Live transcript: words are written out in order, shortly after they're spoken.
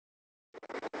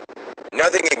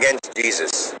nothing against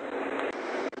Jesus,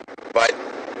 but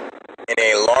in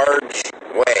a large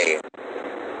way,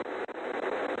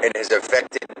 it has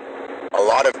affected a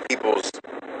lot of people's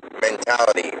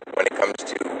mentality when it comes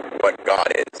to what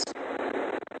God is.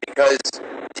 Because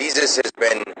Jesus has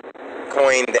been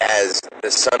coined as the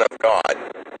Son of God,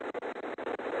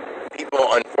 people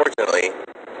unfortunately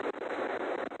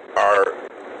are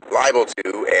liable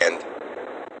to, and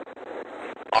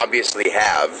obviously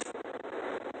have,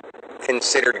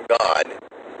 considered God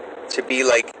to be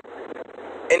like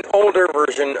an older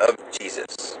version of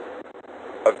Jesus.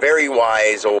 A very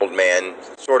wise old man,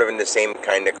 sort of in the same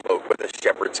kind of cloak with a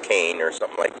shepherd's cane or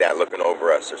something like that, looking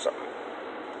over us or something.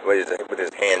 With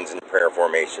his hands in prayer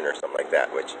formation or something like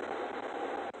that, which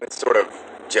it's sort of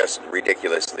just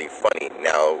ridiculously funny.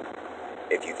 Now,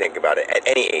 if you think about it, at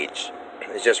any age,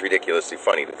 it's just ridiculously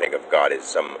funny to think of God as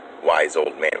some wise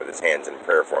old man with his hands in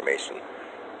prayer formation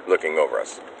looking over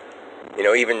us. You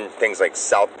know, even things like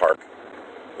South Park,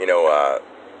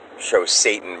 show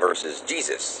Satan versus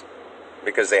Jesus,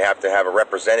 because they have to have a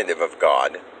representative of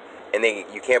God, and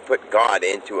you can't put God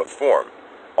into a form,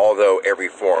 although every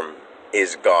form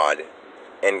is God,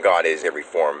 and God is every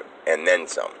form and then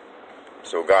some.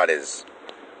 So God is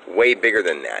way bigger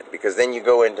than that, because then you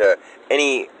go into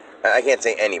I can't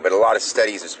say any, but a lot of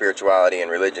studies of spirituality and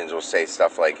religions will say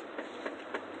stuff like,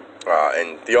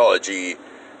 in theology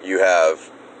you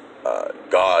have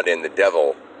God and the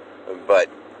devil, but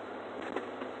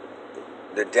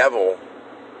the devil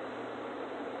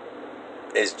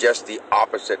is just the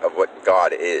opposite of what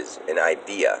God is, an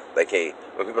idea. Like,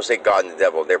 when people say God and the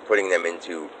devil, they're putting them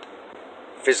into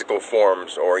physical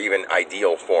forms or even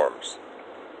ideal forms.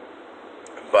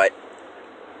 But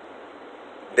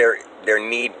there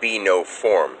need be no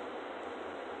form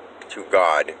to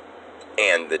God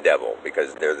and the devil,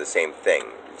 because they're the same thing.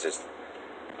 It's just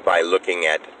by looking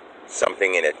at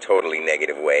something in a totally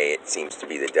negative way, it seems to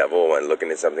be the devil, and looking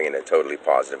at something in a totally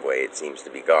positive way, it seems to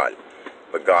be God.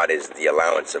 But God is the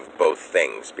allowance of both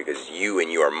things, because you in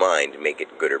your mind make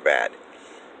it good or bad.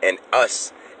 And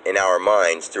us, in our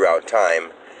minds, throughout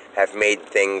time, have made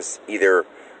things either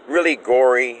really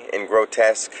gory and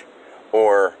grotesque,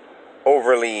 or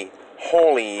overly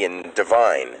holy and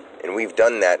divine. And we've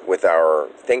done that with our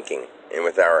thinking and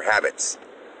with our habits.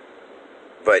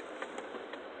 But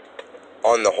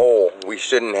on the whole, we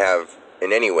shouldn't have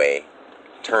in any way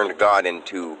turned God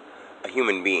into a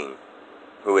human being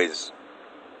who is,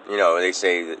 they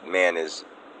say that man is,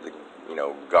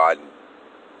 God,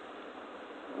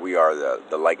 we are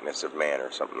the likeness of man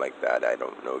or something like that. I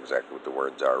don't know exactly what the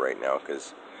words are right now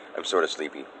because I'm sort of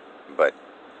sleepy. But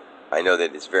I know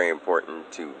that it's very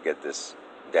important to get this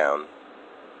down,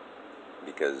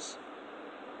 because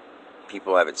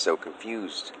people have it so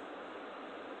confused.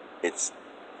 It's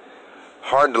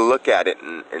hard to look at it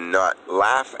and not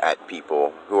laugh at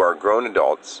people who are grown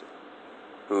adults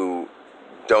who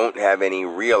don't have any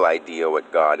real idea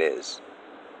what God is.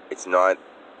 It's not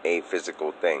a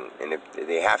physical thing, and if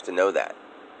they have to know that.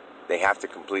 They have to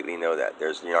completely know that.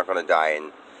 You're not going to die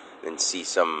and see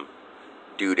some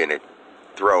dude in a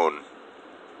throne.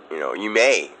 You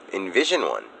may envision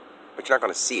one, but you're not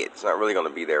going to see it. It's not really going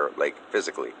to be there, like,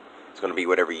 physically. It's going to be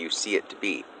whatever you see it to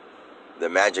be. The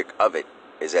magic of it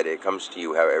is that it comes to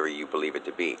you however you believe it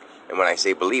to be. And when I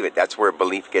say believe it, that's where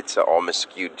belief gets all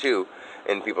miscued too.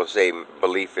 And people say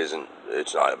belief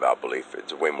it's not about belief,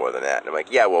 it's way more than that. And I'm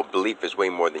like, yeah, well, belief is way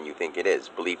more than you think it is.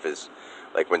 Belief is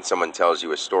like when someone tells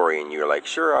you a story and you're like,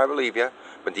 sure, I believe you.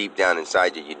 But deep down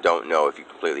inside you, you don't know if you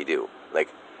completely do. Like,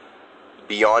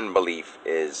 beyond belief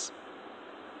is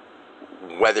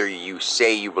whether you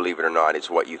say you believe it or not, it's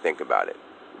what you think about it.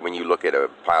 When you look at a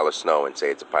pile of snow and say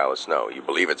it's a pile of snow, you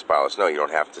believe it's a pile of snow. You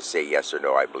don't have to say yes or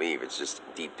no, I believe. It's just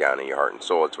deep down in your heart and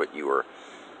soul. It's what you were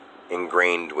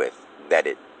ingrained with, that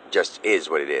it just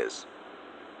is what it is.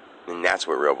 And that's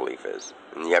what real belief is.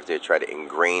 And you have to try to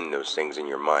ingrain those things in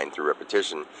your mind through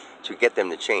repetition to get them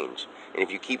to change. And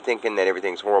if you keep thinking that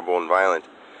everything's horrible and violent,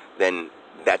 then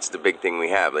that's the big thing we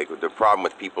have. Like, the problem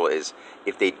with people is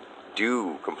if they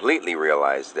do completely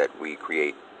realize that we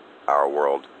create our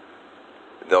world,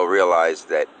 they'll realize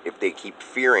that if they keep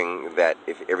fearing that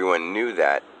if everyone knew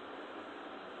that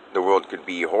the world could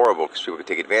be horrible because people could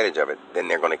take advantage of it, then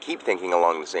they're going to keep thinking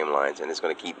along the same lines, and it's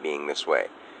going to keep being this way.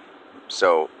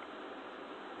 So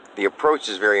the approach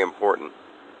is very important,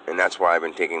 and that's why I've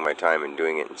been taking my time and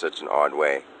doing it in such an odd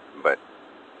way. But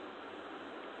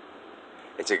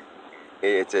it's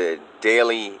a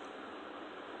daily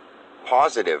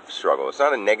positive struggle. It's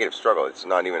not a negative struggle. It's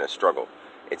not even a struggle.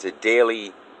 It's a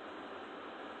daily,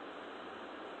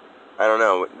 I don't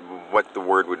know what the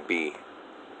word would be.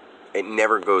 It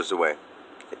never goes away.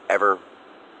 It never,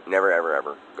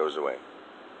 ever goes away.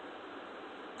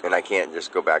 And I can't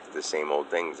just go back to the same old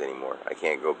things anymore. I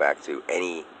can't go back to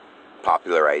any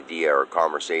popular idea or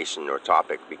conversation or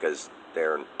topic because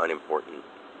they're unimportant.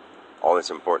 All that's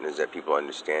important is that people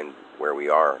understand where we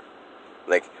are.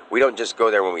 Like, we don't just go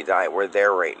there when we die. We're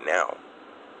there right now.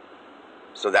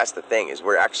 So that's the thing, is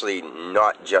we're actually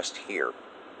not just here.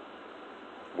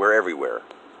 We're everywhere.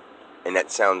 And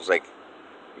that sounds like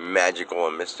magical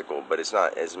and mystical, but it's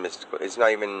not as mystical. It's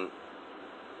not even...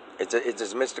 It's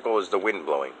as mystical as the wind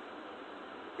blowing.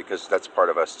 Because that's part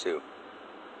of us too.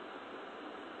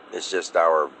 It's just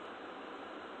our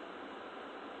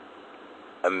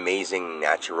amazing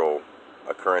natural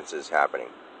occurrences happening.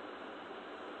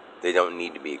 They don't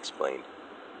need to be explained.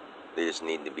 They just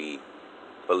need to be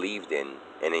believed in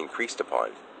and increased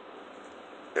upon.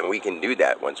 And we can do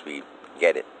that once we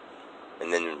get it.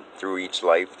 And then through each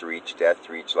life, through each death,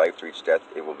 through each life, through each death,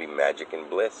 it will be magic and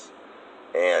bliss.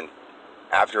 And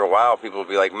after a while, people will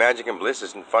be like, magic and bliss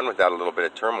isn't fun without a little bit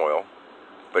of turmoil.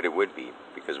 But it would be,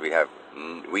 because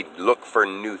we'd look for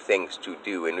new things to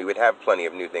do, and we would have plenty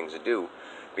of new things to do,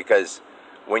 because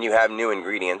when you have new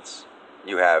ingredients,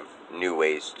 you have new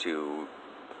ways to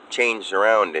change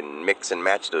around and mix and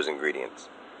match those ingredients.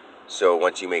 So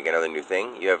once you make another new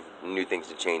thing, you have new things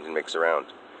to change and mix around.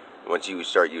 Once you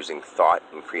start using thought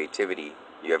and creativity,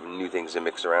 you have new things to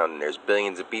mix around, and there's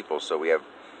billions of people, so we have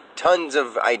tons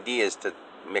of ideas to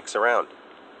mix around.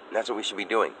 And that's what we should be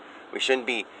doing. We shouldn't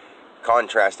be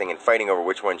contrasting and fighting over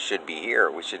which one should be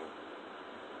here. We should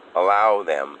allow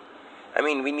them. I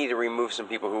mean, we need to remove some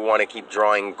people who want to keep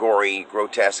drawing gory,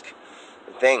 grotesque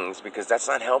things, because that's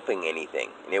not helping anything,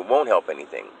 and it won't help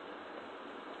anything.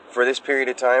 For this period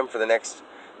of time, for the next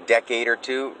decade or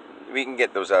two, we can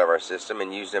get those out of our system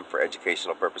and use them for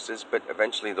educational purposes, but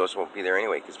eventually those won't be there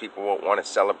anyway, because people won't want to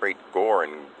celebrate gore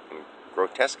and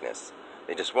grotesqueness.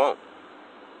 They just won't.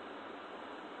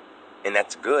 And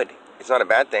that's good. It's not a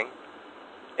bad thing.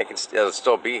 It'll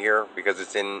still be here because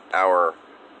it's in our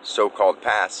so-called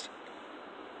past,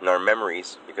 in our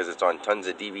memories, because it's on tons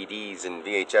of DVDs and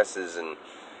VHSs and,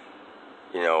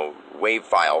 wave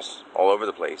files all over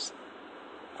the place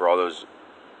for all those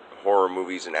horror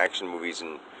movies and action movies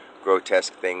and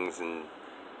grotesque things and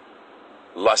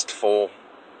lustful,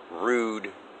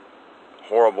 rude,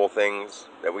 horrible things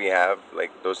that we have.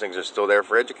 Like, those things are still there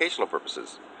for educational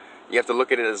purposes. You have to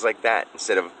look at it as like that,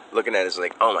 instead of looking at it as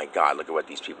like, oh my God, look at what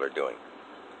these people are doing.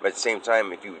 But at the same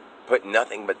time, if you put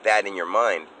nothing but that in your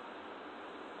mind,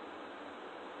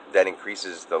 that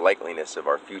increases the likeliness of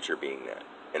our future being that.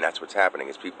 And that's what's happening,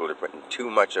 is people are putting too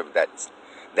much of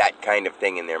that kind of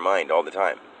thing in their mind all the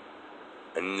time.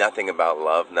 And nothing about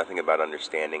love, nothing about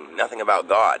understanding, nothing about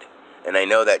God. And I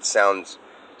know that sounds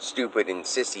stupid and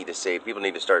sissy to say people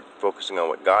need to start focusing on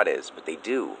what God is, but they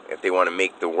do, if they want to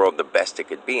make the world the best it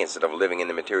could be, instead of living in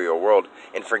the material world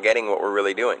and forgetting what we're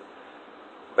really doing.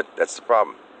 But that's the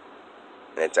problem.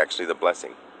 And it's actually the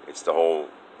blessing. It's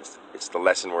the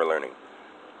lesson we're learning.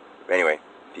 Anyway,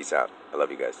 peace out. I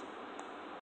love you guys.